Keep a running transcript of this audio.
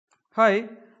Hi,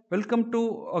 welcome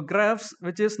to graphs,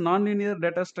 which is nonlinear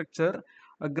data structure.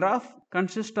 A graph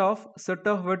consists of set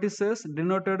of vertices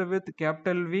denoted with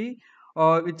capital V,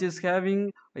 which is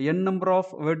having n number of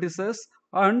vertices,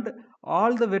 and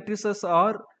all the vertices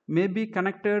are maybe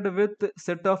connected with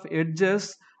set of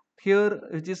edges here,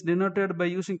 which is denoted by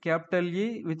using capital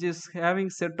E, which is having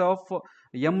set of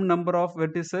m number of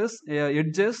vertices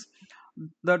edges.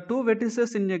 The two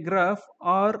vertices in a graph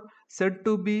are said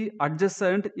to be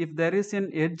adjacent if there is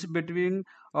an edge between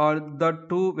the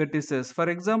two vertices. For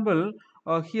example,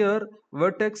 here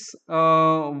vertex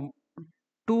 2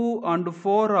 and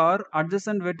 4 are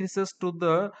adjacent vertices to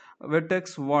the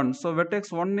vertex 1. So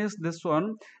vertex 1 is this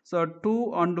one. So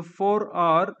 2 and 4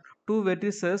 are two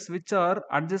vertices which are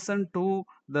adjacent to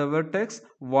the vertex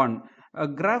 1.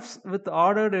 Graphs with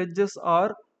ordered edges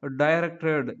are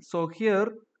directed. So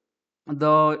here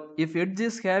the if edge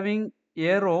is having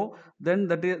arrow, then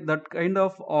that kind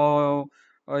of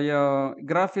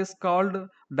graph is called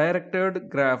directed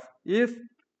graph. If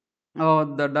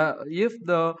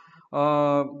the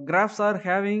graphs are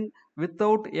having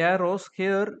without arrows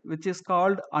here, which is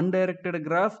called undirected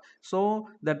graph, so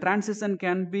the transition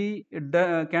can be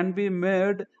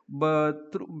made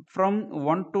from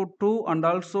 1 to 2 and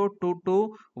also 2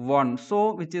 to 1,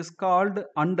 so which is called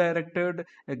undirected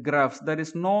graphs. There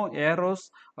is no arrows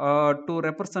to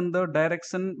represent the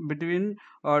direction between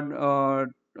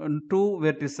two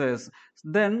vertices.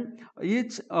 Then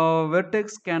each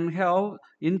vertex can have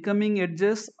incoming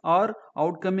edges or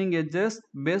outcoming edges.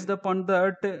 Based upon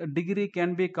that, degree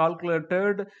can be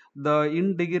calculated, the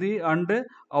in degree and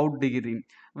out degree.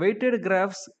 Weighted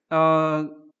graphs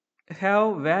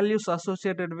have values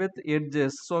associated with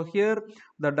edges. So here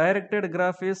the directed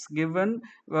graph is given,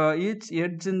 each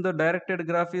edge in the directed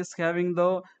graph is having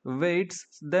the weights,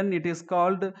 then it is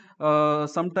called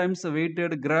sometimes a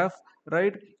weighted graph,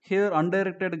 right? Here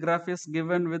undirected graph is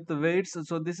given with weights,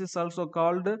 so this is also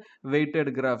called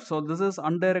weighted graph. So this is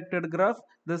undirected graph,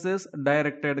 this is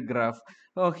directed graph.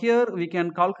 Here we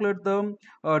can calculate the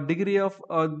degree of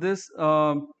this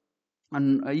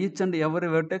and each and every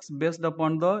vertex based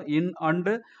upon the in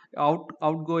and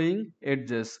outgoing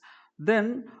edges.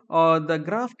 Then the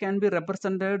graph can be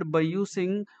represented by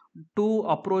using two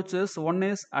approaches. One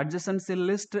is adjacency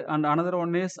list and another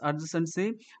one is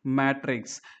adjacency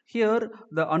matrix. Here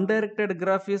the undirected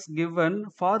graph is given.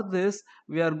 For this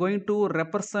we are going to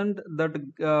represent that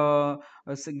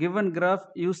given graph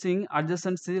using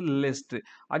adjacency list.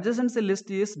 Adjacency list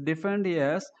is defined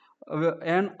as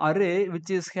an array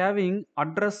which is having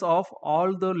address of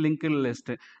all the linked list.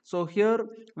 So here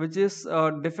which is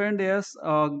defined as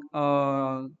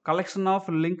collection of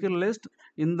linked list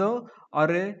in the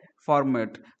array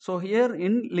format. So here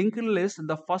in linked list,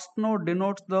 the first node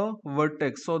denotes the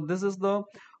vertex. So this is the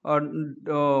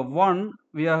one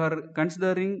we are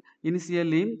considering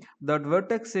initially. That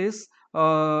vertex is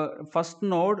first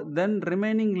node, then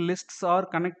remaining lists are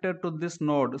connected to this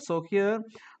node. So here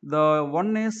the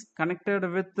one is connected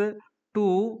with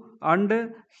 2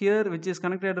 and here which is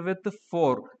connected with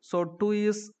 4. So 2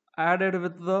 is added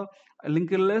with the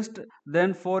linked list,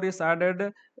 then 4 is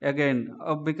added again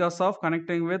because of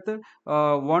connecting with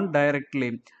 1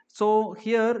 directly. So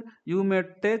here you may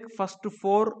take first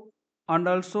 4 and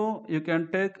also you can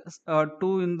take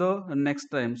 2 in the next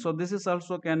time. So this is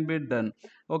also can be done.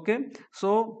 Okay,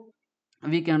 so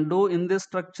we can do in this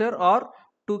structure, or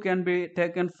 2 can be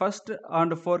taken first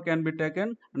and 4 can be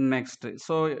taken next.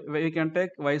 So we can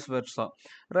take vice versa,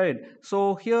 right?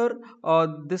 So here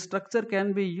this structure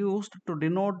can be used to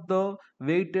denote the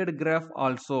weighted graph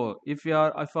also. If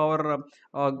our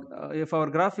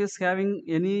graph is having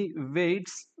any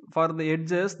weights for the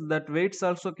edges, that weights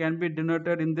also can be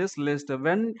denoted in this list.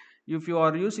 When if you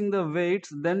are using the weights,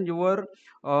 then your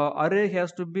array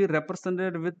has to be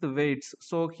represented with weights.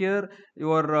 So here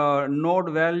your node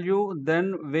value,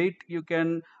 then weight you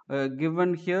can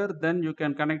given here, then you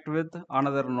can connect with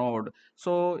another node.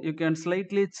 So you can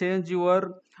slightly change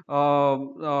your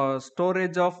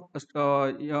storage of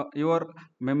your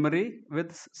memory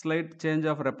with slight change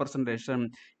of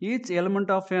representation. Each element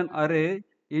of an array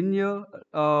in your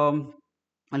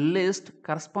list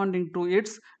corresponding to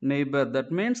its neighbor.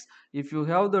 That means if you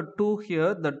have the 2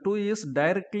 here, the 2 is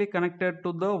directly connected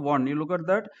to the 1. You look at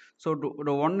that. So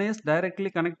the 1 is directly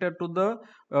connected to the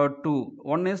 2.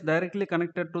 1 is directly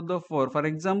connected to the 4. For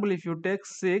example, if you take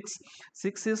 6,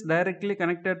 6 is directly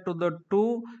connected to the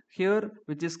 2 here,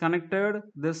 which is connected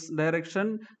this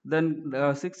direction. Then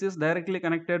 6 is directly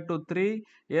connected to 3.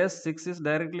 Yes, 6 is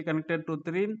directly connected to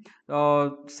 3.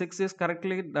 6 is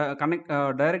directly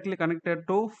connected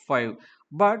to 5.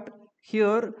 But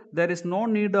here there is no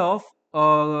need of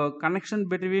connection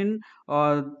between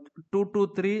uh, 2 to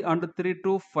 3 and 3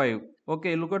 to 5.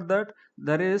 Okay, look at that.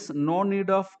 There is no need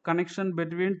of connection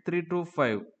between 3 to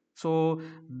 5. So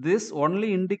this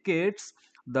only indicates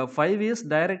the 5 is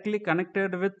directly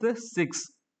connected with the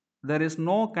 6. There is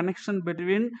no connection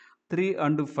between 3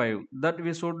 and 5 that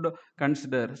we should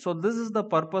consider. So this is the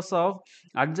purpose of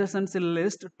adjacency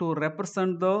list to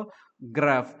represent the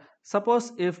graph.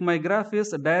 Suppose if my graph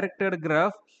is a directed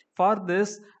graph, for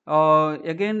this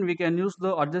again we can use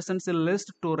the adjacency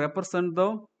list to represent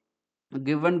the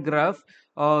given graph.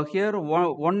 Here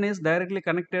one is directly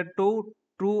connected to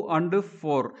 2 and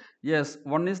 4. Yes,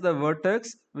 one is the vertex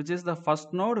which is the first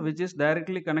node which is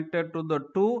directly connected to the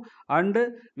 2 and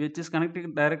which is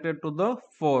connected directed to the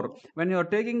 4. When you are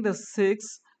taking the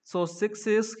 6, so 6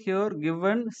 is here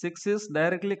given, 6 is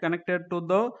directly connected to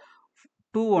the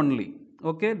 2 only.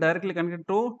 Okay, directly connected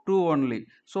to 2 only.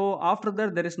 So after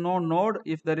that there is no node.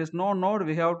 If there is no node,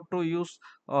 we have to use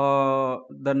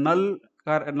the null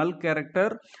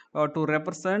character to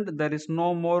represent there is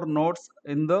no more nodes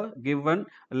in the given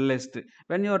list.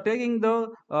 When you are taking the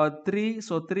 3,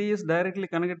 so 3 is directly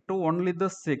connected to only the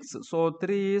 6. So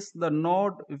 3 is the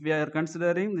node if we are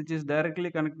considering which is directly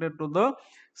connected to the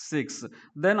 6.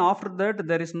 Then after that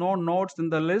there is no nodes in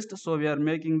the list, so we are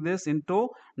making this into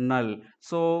null.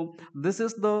 So this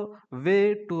is the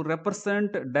way to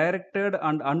represent directed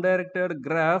and undirected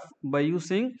graph by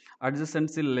using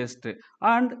adjacency list.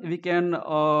 And we can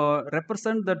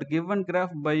represent that given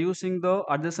graph by using the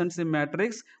adjacency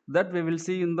matrix that we will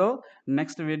see in the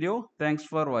next video. Thanks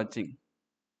for watching.